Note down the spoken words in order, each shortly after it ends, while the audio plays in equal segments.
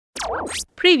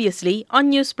Previously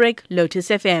on Newsbreak, Lotus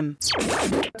FM.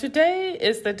 Today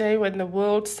is the day when the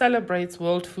world celebrates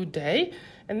World Food Day,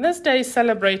 and this day is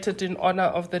celebrated in honor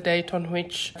of the date on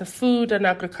which the Food and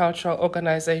Agricultural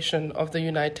Organization of the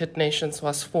United Nations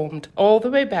was formed, all the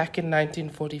way back in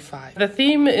 1945. The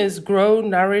theme is Grow,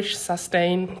 Nourish,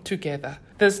 Sustain Together.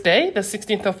 This day, the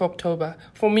 16th of October,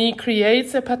 for me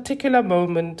creates a particular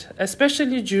moment,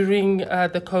 especially during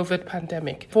the COVID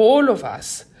pandemic, for all of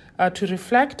us to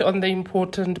reflect on the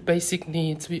important basic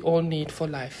needs we all need for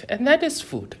life, and that is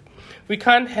food. We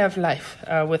can't have life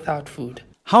without food.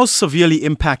 How severely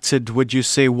impacted would you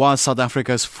say was South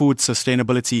Africa's food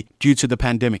sustainability due to the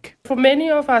pandemic? For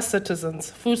many of our citizens,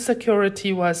 food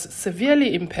security was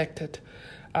severely impacted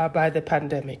by the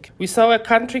pandemic. We saw a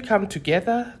country come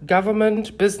together,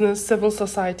 government, business, civil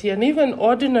society, and even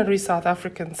ordinary South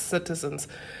African citizens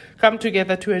come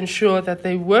together to ensure that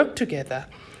they work together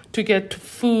to get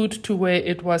food to where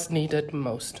it was needed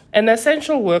most. And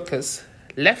essential workers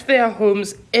left their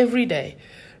homes every day,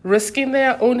 risking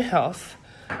their own health,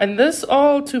 and this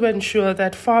all to ensure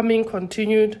that farming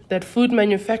continued, that food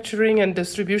manufacturing and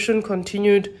distribution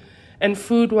continued, and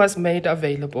food was made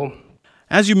available.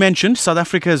 As you mentioned, South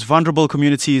Africa's vulnerable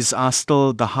communities are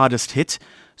still the hardest hit.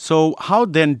 So how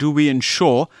then do we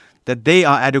ensure that they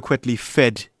are adequately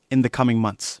fed in the coming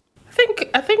months?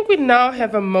 I think we now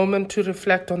have a moment to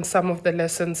reflect on some of the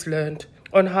lessons learned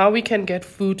on how we can get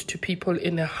food to people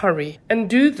in a hurry and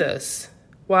do this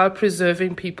while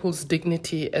preserving people's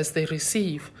dignity as they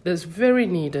receive this very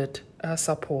needed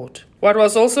support. What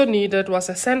was also needed was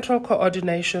a central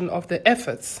coordination of the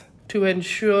efforts to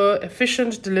ensure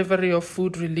efficient delivery of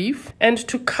food relief and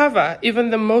to cover even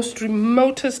the most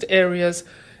remotest areas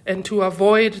and to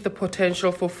avoid the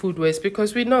potential for food waste,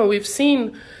 because we know we've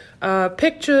seen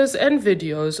pictures and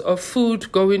videos of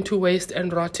food going to waste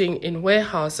and rotting in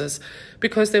warehouses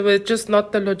because there were just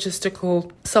not the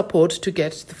logistical support to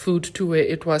get the food to where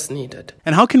it was needed.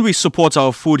 And how can we support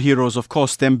our food heroes, of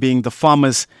course, them being the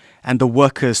farmers and the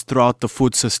workers throughout the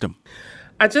food system?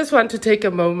 I just want to take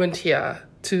a moment here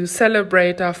to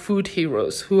celebrate our food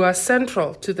heroes who are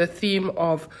central to the theme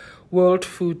of World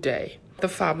Food Day. The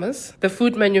farmers, the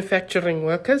food manufacturing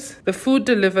workers, the food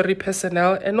delivery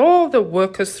personnel, and all the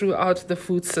workers throughout the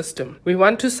food system. We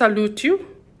want to salute you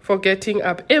for getting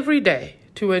up every day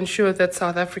to ensure that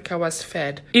South Africa was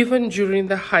fed, even during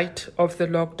the height of the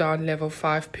lockdown level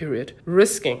 5 period,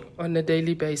 risking on a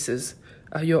daily basis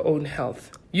your own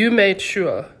health. You made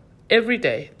sure every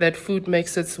day that food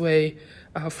makes its way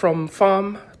from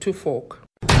farm to fork.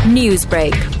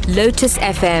 Newsbreak, Lotus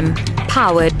FM,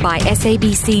 powered by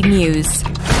SABC News.